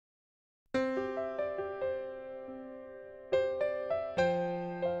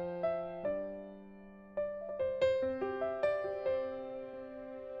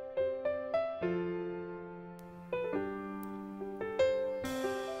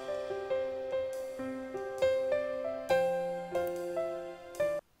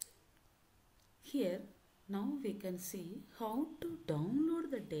can see how to download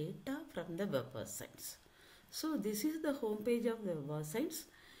the data from the WebAssembly. So this is the home page of the WebAssembly.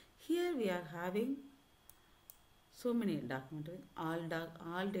 Here we are having so many documents, all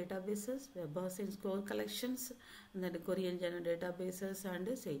databases, WebAssembly core collections, and then the Korean journal databases and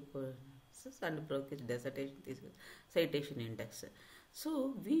SQL and Process dissertation citation index.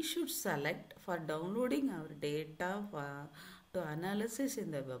 So we should select for downloading our data to analysis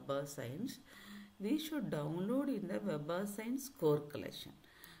in the WebAssembly. We should download in the WebAssembly core collection.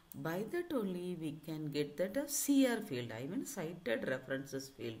 By that only we can get that a CR field, I mean cited references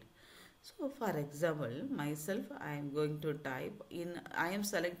field. So for example, myself, I am going to type in, I am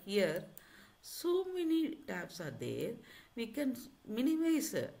select here, so many tabs are there, we can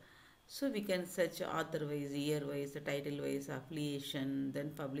minimize. So we can search author wise, year wise, title wise, affiliation,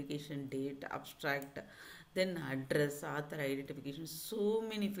 then publication date, abstract, then address, author identification, so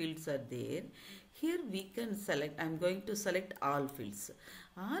many fields are there. Here we can select, I am going to select all fields.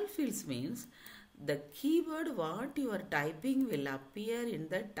 All fields means the keyword what you are typing will appear in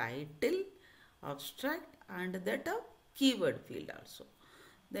the title, abstract and that of keyword field also.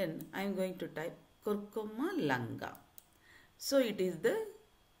 Then I am going to type Curcuma longa. So it is the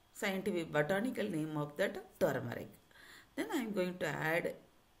scientific botanical name of that turmeric. Then I am going to add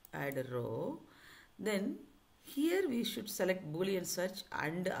a row. Then here we should select Boolean search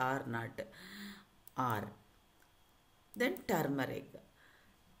and or not. R. Then turmeric.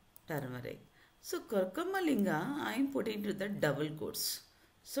 So Curcuma longa I am putting to the double quotes.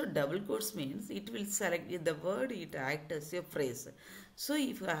 So double quotes means it will select the word, it acts as a phrase. So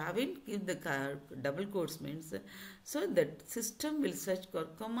if you haven't give the double quotes means, so that system will search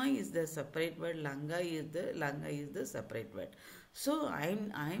Curcuma is the separate word, longa is the separate word. So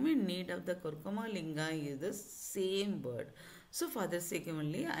I'm in need of the Curcuma longa is the same word. So for the sake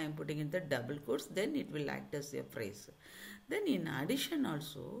only I am putting in the double quotes, then it will act as a phrase. Then in addition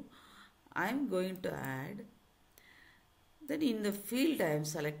also I am going to add, then in the field I am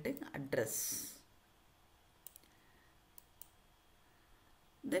selecting address.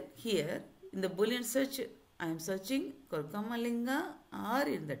 Then here in the Boolean search I am searching Curcuma longa or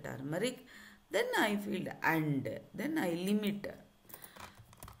in the turmeric. Then I field and, then I limit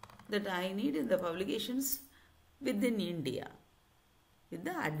that I need in the publications within India with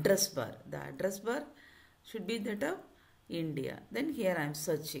the address bar. The address bar should be that of India. Then here I am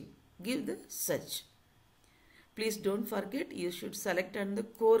searching. Give the search. Please don't forget you should select on the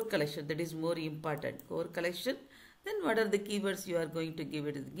core collection, that is more important. Core collection. Then what are the keywords you are going to give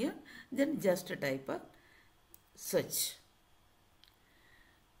it here? Then just type a search.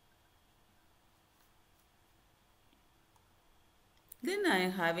 Then I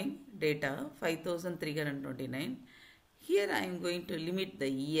am having data 5329. Here I am going to limit the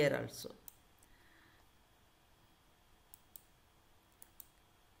year also.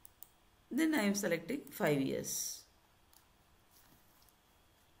 Then I am selecting 5 years.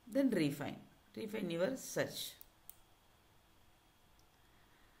 Then refine your search.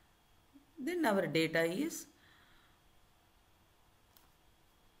 Then our data is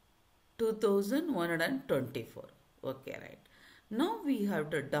 2124. Okay, right. Now we have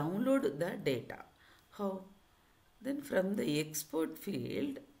to download the data. How? Then from the export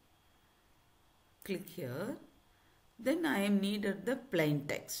field, click here. Then I am needed the plain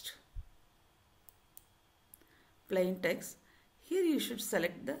text. Plain text. Here you should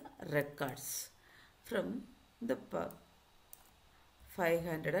select the records from the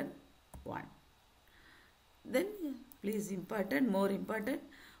 501. Then please more important,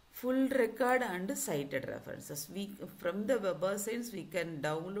 full record and cited references. From the WebAssembly we can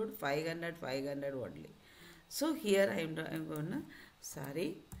download 500 only. So here I am going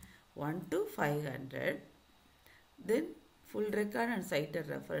to 1 to 500. Then full record and cited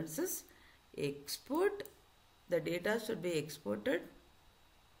references. Export. The data should be exported.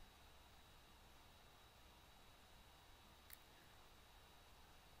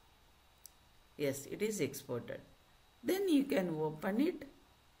 Yes, it is exported. Then you can open it.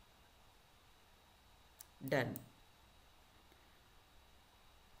 Done.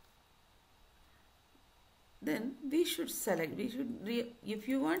 Then we should select, if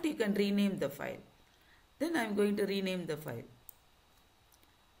you want you can rename the file. Then I am going to rename the file.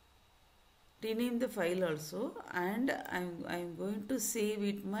 Rename the file also, and I am going to save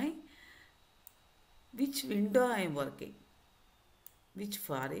it which window I am working, which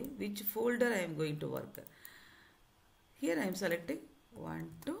folder I am going to work. Here I am selecting 1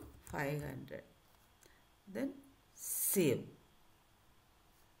 to 500. Then save.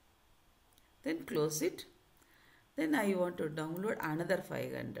 Then close it. Then I want to download another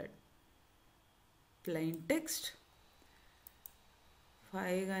 500. plain text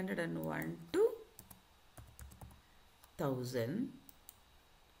 501 to 1000,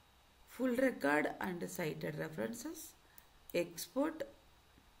 full record and cited references, export,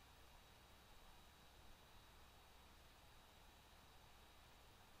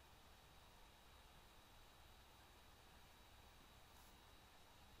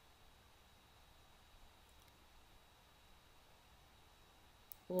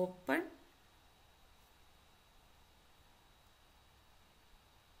 open,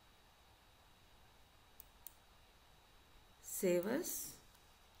 save as,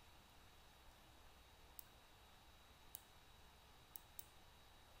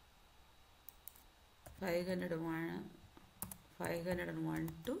 five hundred and one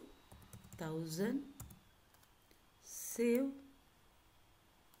to 1000, save,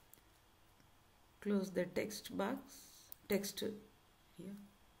 close the text box, text here,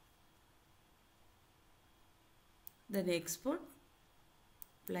 then export,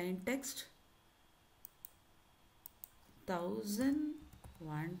 plain text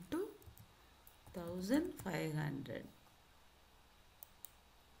 1001 to 1500,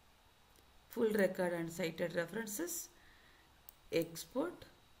 full record and cited references, export,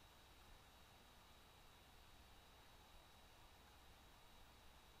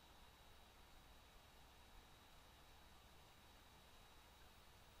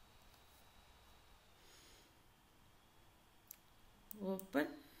 open,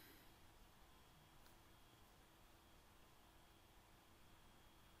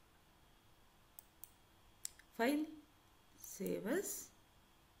 file, save as,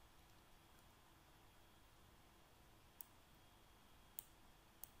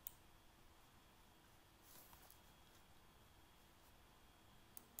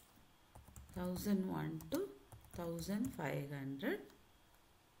 thousand one to 1500,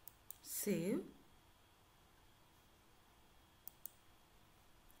 save,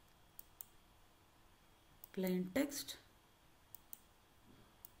 plain text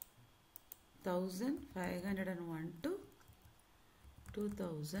 1501 to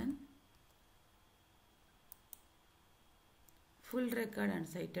 2000, full record and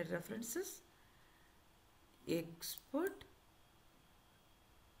cited references, export,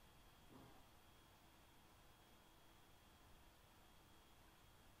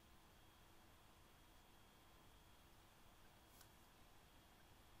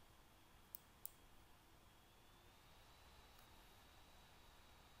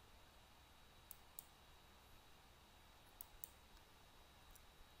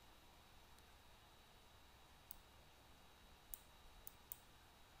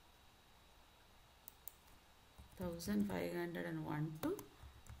 thousand 501 to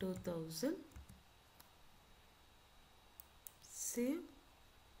 2000, save,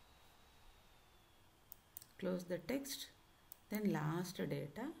 close the text, then last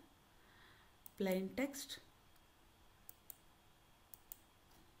data, plain text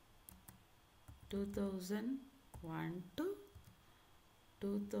 2001 to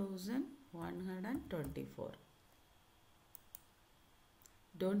 2124.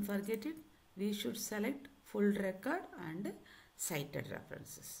 Don't forget it, we should select full record and cited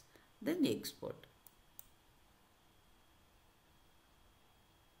references, then export.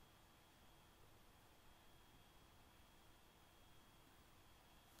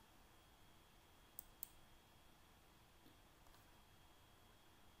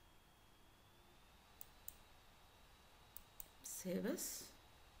 Save as,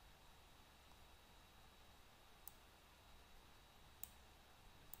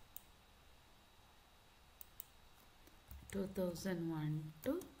 two 2001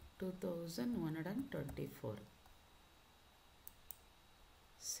 to 2124,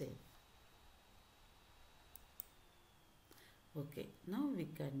 save. Okay, now we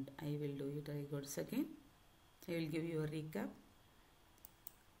can, I will do it once again. I will give you a recap.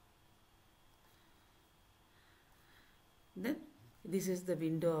 Then this is the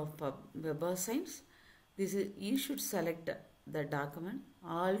window of Web of Science. This is, you should select the document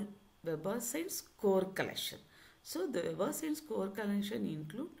all Web of Science core collection. So the Web of Science core collection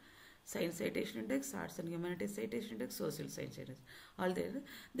include Science Citation Index, Arts and Humanities Citation Index, Social Science Index, all there.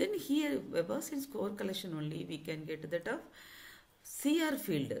 Then here Web of Science core collection only we can get that of CR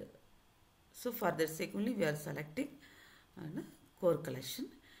field. So for that sake only we are selecting core collection.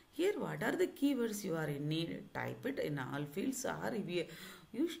 Here what are the keywords you are in need, type it in all fields, or you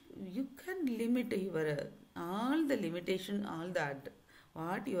can limit your all the limitation, all that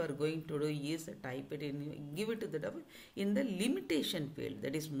what you are going to do is type it in, give it to the in the limitation field,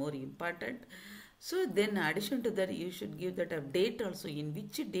 that is more important. So then addition to that, you should give that a date also, in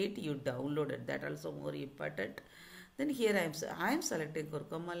which date you downloaded, that also more important. Then here I am selecting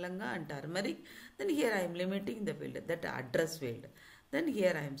Kurkumalanga and turmeric. Then here I am limiting the field, that address field. Then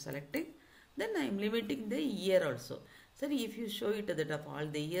here I am selecting. Then I am limiting the year also. So if you show it that of all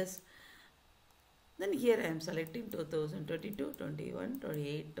the years, then here I am selecting 2022, 21,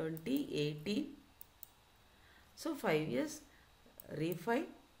 28, 20, 18. So 5 years, refine.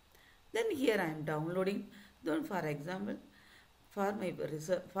 Then here I am downloading. Then for example, for my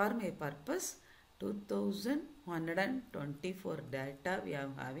purpose, 2124 data we are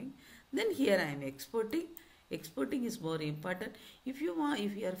having. Then here I am exporting. Exporting is more important. If you are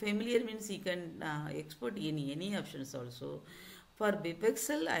familiar, means you can export in any options also. For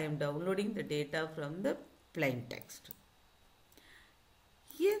BibExcel, I am downloading the data from the plain text.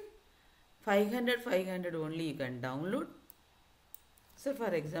 Here 500 only you can download. So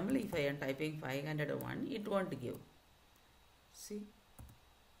for example, if I am typing 501, it won't give. See,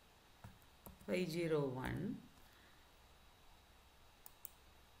 501.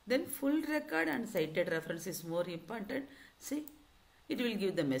 Then full record and cited reference is more important. See, it will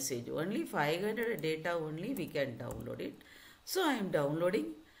give the message. Only 500 data only we can download it. So I am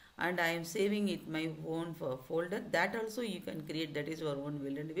downloading and I am saving it my own folder. That also you can create. That is your own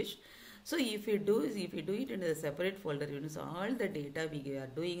will and wish. So if you do it in a separate folder, so all the data we are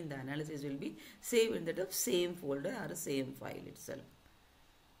doing the analysis will be saved in that same folder or same file itself,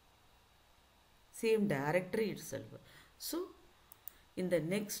 same directory itself. So in the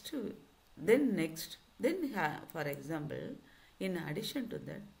next, for example, in addition to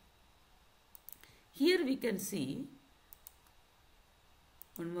that, here we can see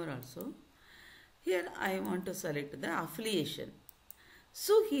one more also. Here I want to select the affiliation.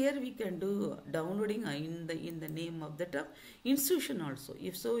 So here we can do downloading in the name of the institution also.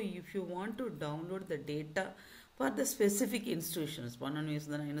 If you want to download the data for the specific institutions, Pananu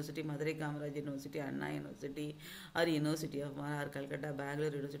University, Madurai Kamaraj University, Anna University, or University of Maharashtra, Calcutta,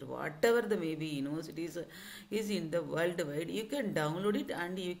 Bangalore University, whatever the maybe universities is in the worldwide, you can download it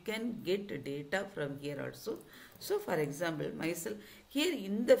and you can get data from here also. So for example, myself, here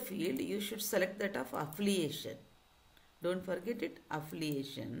in the field, you should select that of affiliation. Don't forget it,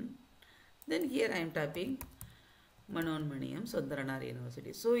 affiliation. Then here I am typing Manonmaniyam, Sundaranaar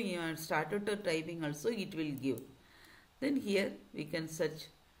University. So you are started to typing also, it will give. Then here we can search.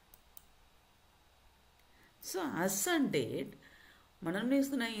 So as on date,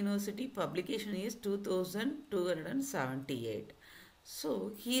 Manonmaniyam University publication is 2278.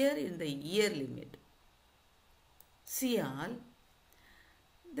 So here in the year limit, see all,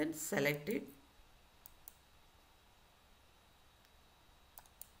 then select it.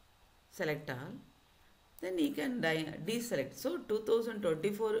 Select all, then you can deselect. So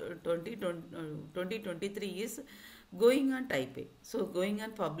 2023 is going on typing. So going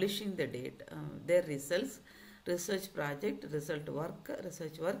on publishing the date, their results, research project, research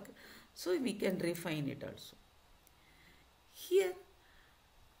work. So we can refine it also. Here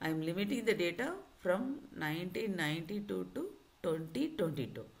I am limiting the data from 1992 to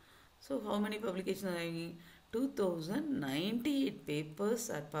 2022. So how many publications are I 2098 papers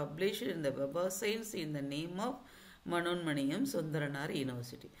are published in the Web of Science in the name of Manonmaniyam Sundaranaar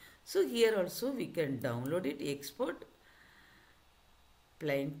University. So here also we can download it, export,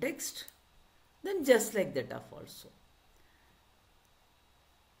 plain text, then just like that of also.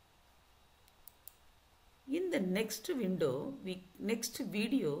 In the next video,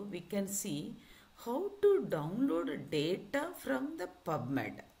 we can see how to download data from the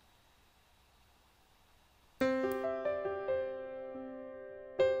PubMed.